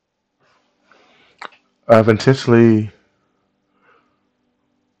I've intentionally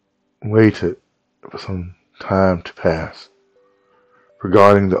waited for some time to pass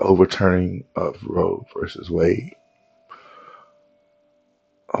regarding the overturning of Roe versus Wade.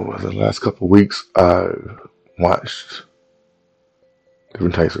 Over the last couple of weeks, I've watched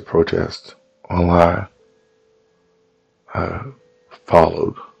different types of protests online. I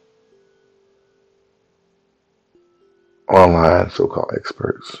followed online so-called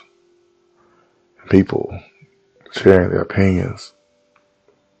experts and people sharing their opinions.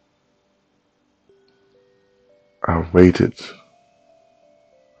 I've waited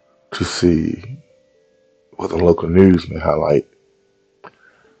to see what the local news may highlight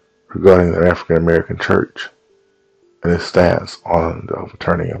regarding the African American church and its stance on the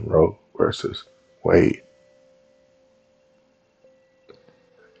overturning of Roe versus Wade.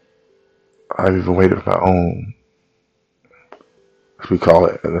 I've even waited for my own, as we call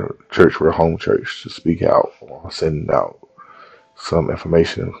it in the church, we're a home church, to speak out or send out some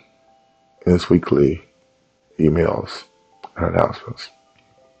information in its weekly emails and announcements.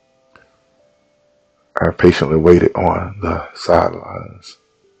 I patiently waited on the sidelines,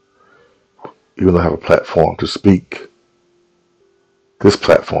 even though I have a platform to speak, this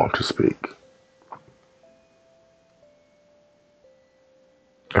platform to speak.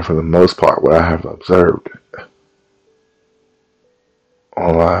 And for the most part, what I have observed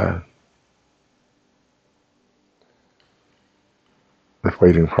online, the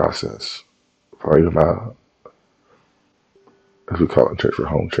waiting process for even my, as we call it in church, for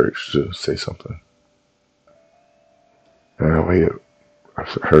home church, to say something. And I waited. I've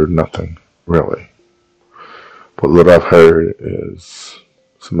heard nothing, really. But what I've heard is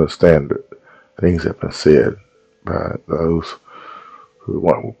some of the standard things that have been said by those who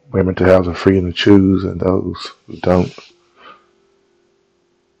want women to have the freedom to choose and those who don't.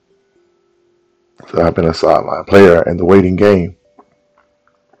 So I've been a sideline player in the waiting game.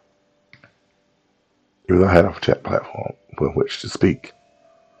 Even though I had a chat platform with which to speak.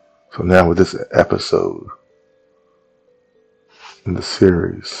 So now with this episode in the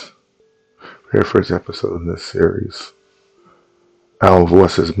series, very first episode in this series, Our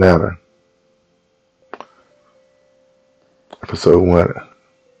Voices Matter. Episode 1,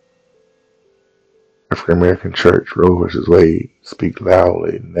 African American Church, Roe versus Wade, speak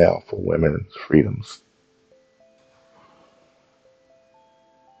loudly now for women's freedoms.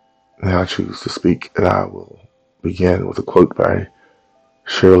 Now I choose to speak, and I will begin with a quote by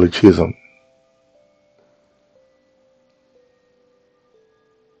Shirley Chisholm,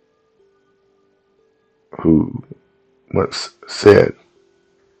 who once said,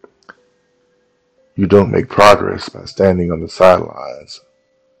 "You don't make progress by standing on the sidelines,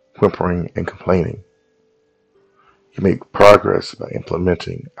 whimpering and complaining. You make progress by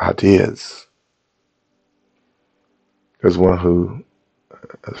implementing ideas." There's one who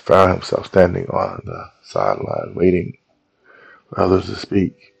has found himself standing on the sideline waiting for others to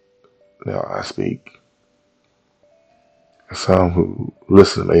speak. Now I speak. Some who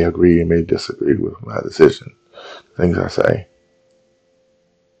listen may agree and may disagree with my decision, things I say.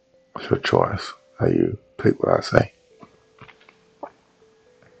 It's your choice how you pick what I say.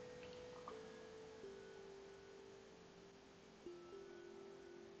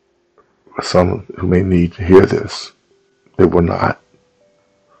 For some who may need to hear this, they will not.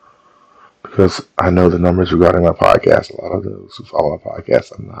 Because I know the numbers regarding my podcast, a lot of those who follow my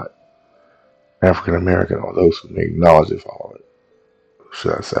podcast are not African American, or those who may acknowledge they follow it,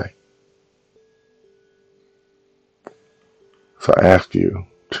 should I say. So I ask you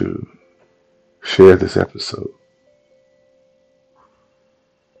to share this episode.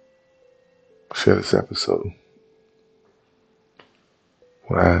 Share this episode.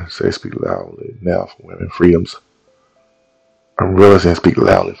 When I say speak loudly now for women freedoms, I'm really saying speak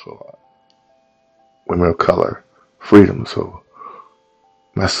loudly for women of color freedoms, for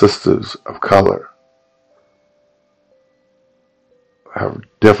my sisters of color have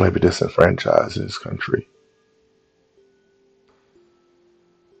definitely been disenfranchised in this country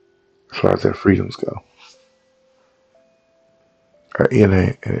as far as their freedoms go. In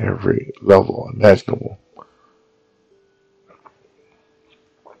every level imaginable.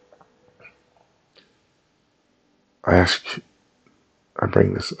 I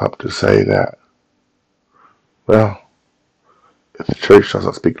bring this up to say that, well, if the church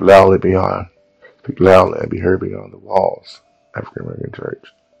doesn't speak loudly and be heard beyond the walls, African American church,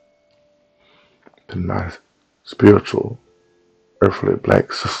 then my spiritual, earthly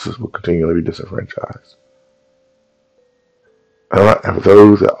black sisters will continually be disenfranchised. And for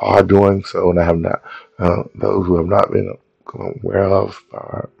those that are doing so, and I have not, those who have not been aware of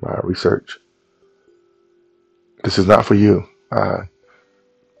my research, This is not for you. I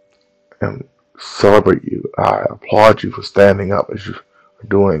am celebrate you. I applaud you for standing up as you are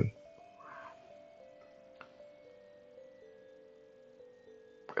doing,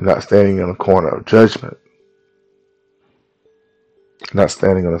 and not standing in a corner of judgment, not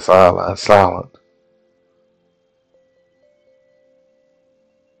standing on the sideline silent.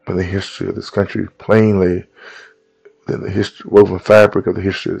 But the history of this country, plainly, in the history, woven fabric of the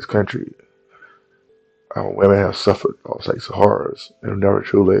history of this country, our women have suffered all types of horrors and have never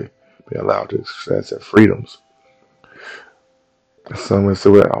truly been allowed to exercise their freedoms. And someone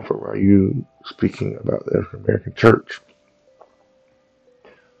said, "Well, Alfred, are you speaking about the African American church,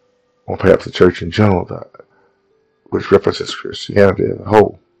 or perhaps the church in general, which represents Christianity as a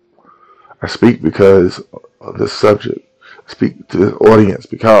whole?" I speak because of this subject. I speak to this audience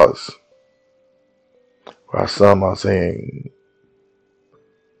because while some are saying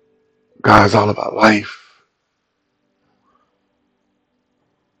God is all about life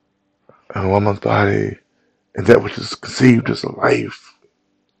and a woman's body and that which is conceived as a life,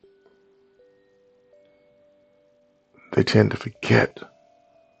 they tend to forget.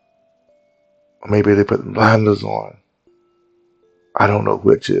 Or maybe they put blinders on. I don't know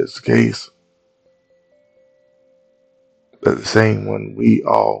which is the case. But the same one we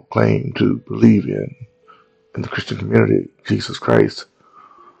all claim to believe in the Christian community, Jesus Christ,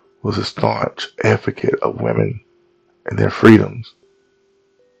 was a staunch advocate of women and their freedoms.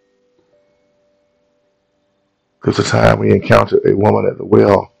 There was a time we encountered a woman at the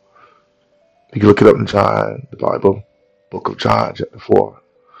well. You can look it up in John, the Bible, book of John, chapter 4.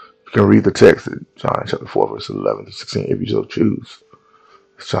 You can read the text in John chapter 4, verse 11 to 16, if you so choose.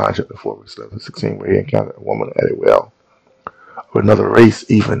 It's John chapter 4, verse 11 to 16, where he encountered a woman at a well of another race,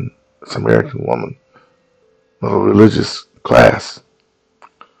 even a Samaritan woman, another religious class.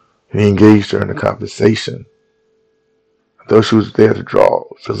 And he engaged her in a conversation. Though she was there to draw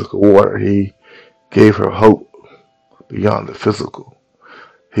physical water, he gave her hope beyond the physical.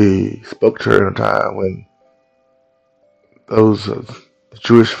 He spoke to her in a time when those of the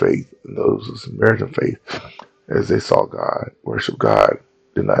Jewish faith and those of the Samaritan faith, as they saw God, worship God,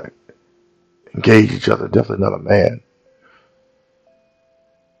 did not engage each other. Definitely not a man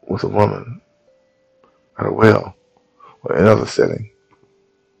with a woman at a well or another setting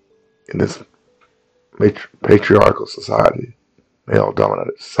in this patriarchal society,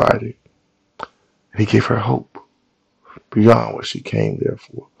 male-dominated society. And he gave her hope beyond what she came there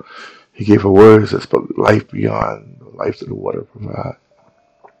for. He gave her words that spoke life beyond the life that the water provides.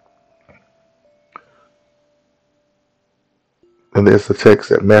 And there's the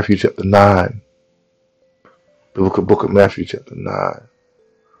text at Matthew chapter 9, the book of Matthew chapter 9,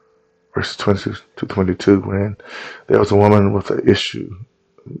 verses 20 to 22, when there was a woman with an issue,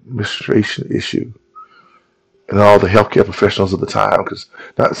 menstruation issue, and all the healthcare professionals at the time could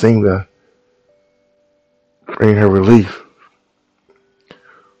not seem to bring her relief.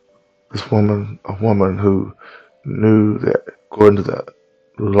 This woman, a woman who knew that according to the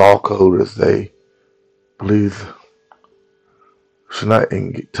law code, as they believed, should not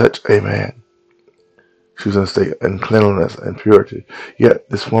touch a man. She was in a state of uncleanliness and purity. Yet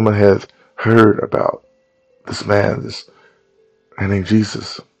this woman has heard about this man, this man named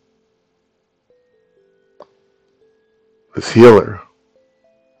Jesus, this healer,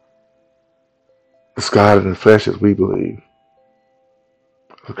 this God in the flesh, as we believe,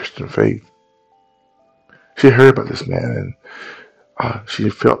 of the Christian faith. She heard about this man, and she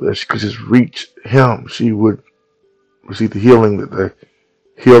felt that she could just reach him. She would receive the healing that the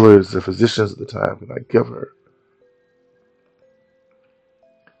healers, the physicians at the time, could not give her.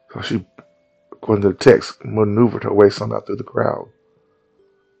 So she, according to the text, maneuvered her way somehow through the crowd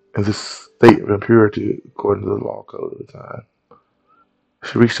in this state of impurity, according to the law code of the time.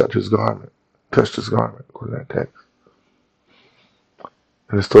 She reached out to his garment, touched his garment, according to that text.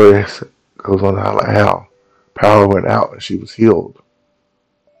 And the story goes on to highlight how power went out and she was healed.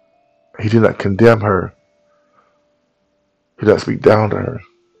 He did not condemn her. He did not speak down to her.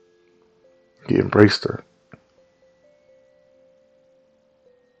 He embraced her.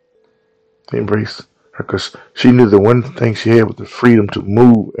 He embraced her because she knew the one thing she had was the freedom to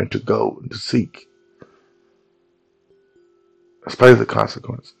move and to go and to seek, despite the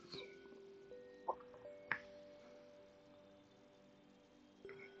consequences.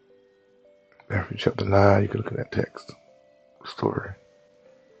 Matthew chapter 9, you can look at that text story.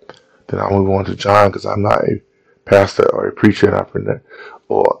 Then I'll move on to John because I'm not a pastor or a preacher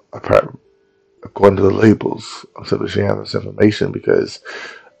or according to the labels. I'm simply sharing this information because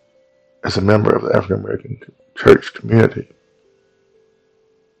as a member of the African American church community,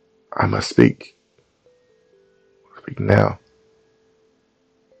 I must speak. speak now,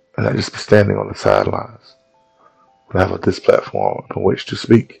 and not just be standing on the sidelines. But have this platform on which to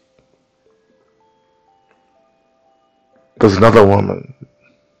speak. There's another woman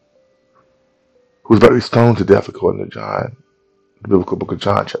who was about to be stoned to death according to John, the biblical book of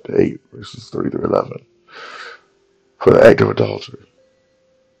John, chapter 8, verses 3 through 11, for the act of adultery.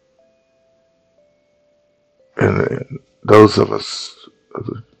 And those of us of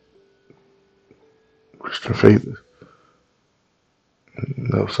the Christian faith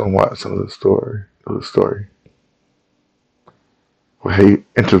know somewhat some of the story. Where he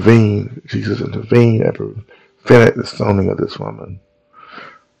intervened, Jesus intervened and prevented the stoning of this woman.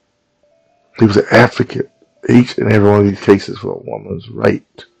 He was an advocate, each and every one of these cases, for a woman's right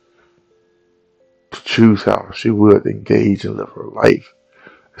to choose how she would engage and live her life,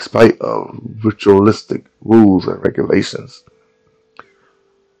 in spite of ritualistic rules and regulations.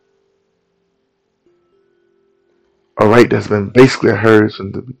 A right that's been basically hers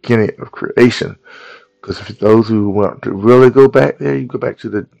from the beginning of creation. Because if those who want to really go back there, you go back to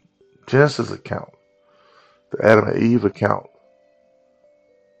the Genesis account, the Adam and Eve account.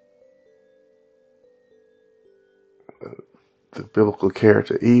 The biblical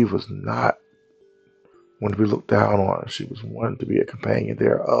character Eve was not one to be looked down on. She was one to be a companion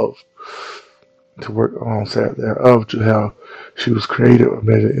thereof, to work alongside thereof, to how she was created with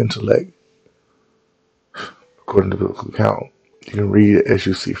measured intellect, according to the biblical account. You can read it as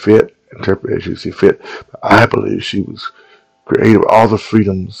you see fit, interpret it as you see fit. But I believe she was created with all the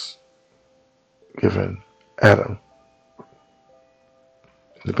freedoms given Adam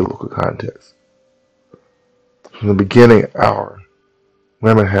in the biblical context. From the beginning hour,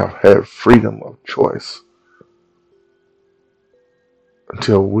 women have had freedom of choice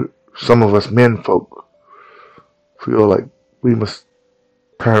until some of us men folk feel like we must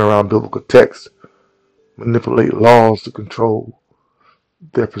turn around biblical text, manipulate laws to control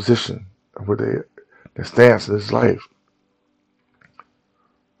their position and where their stance in this life.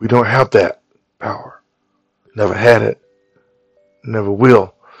 We don't have that power. Never had it. Never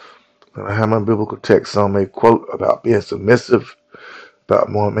will. And I have my biblical text. Some may quote about being submissive, about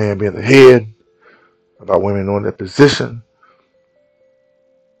one man being the head, about women knowing their position.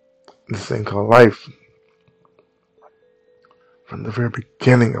 This thing called life. From the very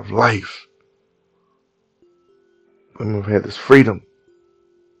beginning of life, women have had this freedom.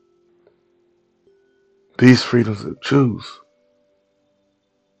 These freedoms to choose.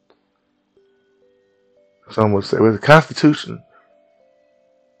 Some would say, well, the Constitution,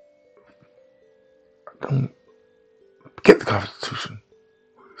 don't get the Constitution,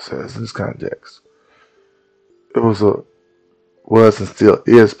 it says in this context. It was and still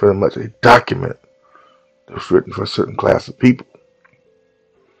is pretty much a document that was written for a certain class of people.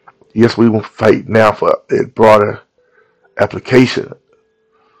 Yes, we will fight now for a broader application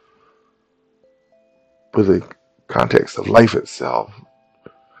with the context of life itself.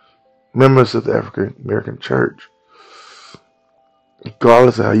 Members of the African American Church,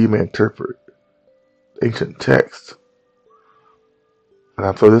 regardless of how you may interpret ancient texts, and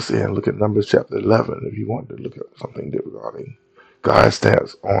I throw this in, look at Numbers chapter 11 if you want to look at something regarding God's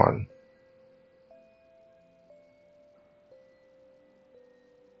stance on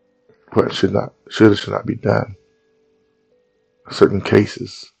what should or should not be done in certain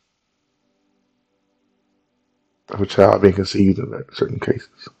cases of a child being conceived in certain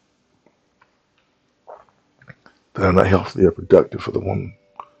cases that are not healthy or productive for the woman.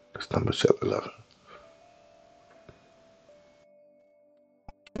 That's Numbers chapter 11.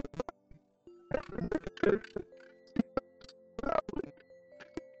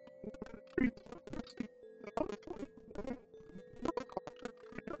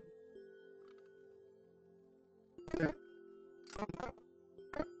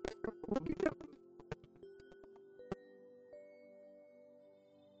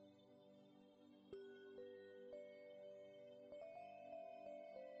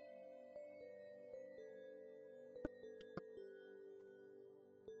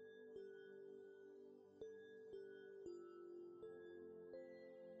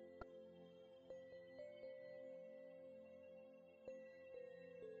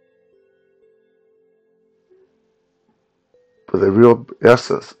 But the real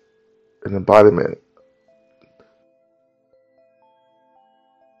essence and embodiment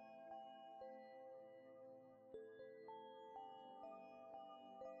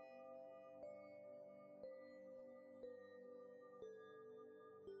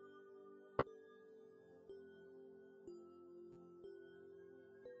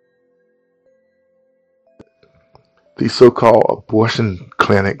these so-called abortion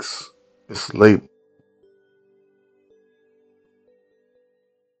clinics, mislabeled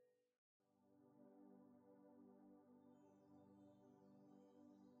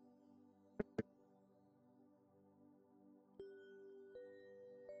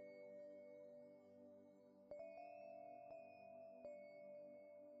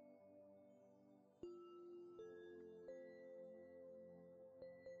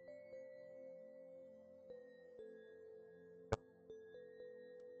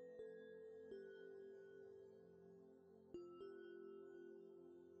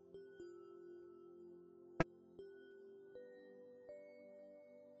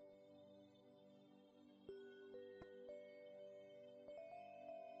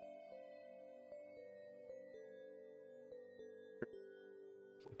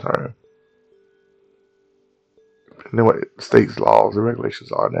term. And then what the state's laws and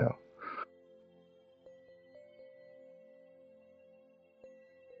regulations are now.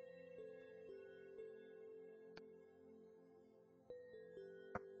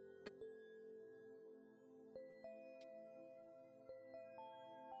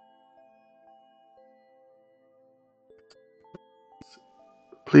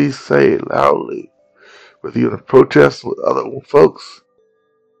 Please say it loudly. Whether you're in a protest with other folks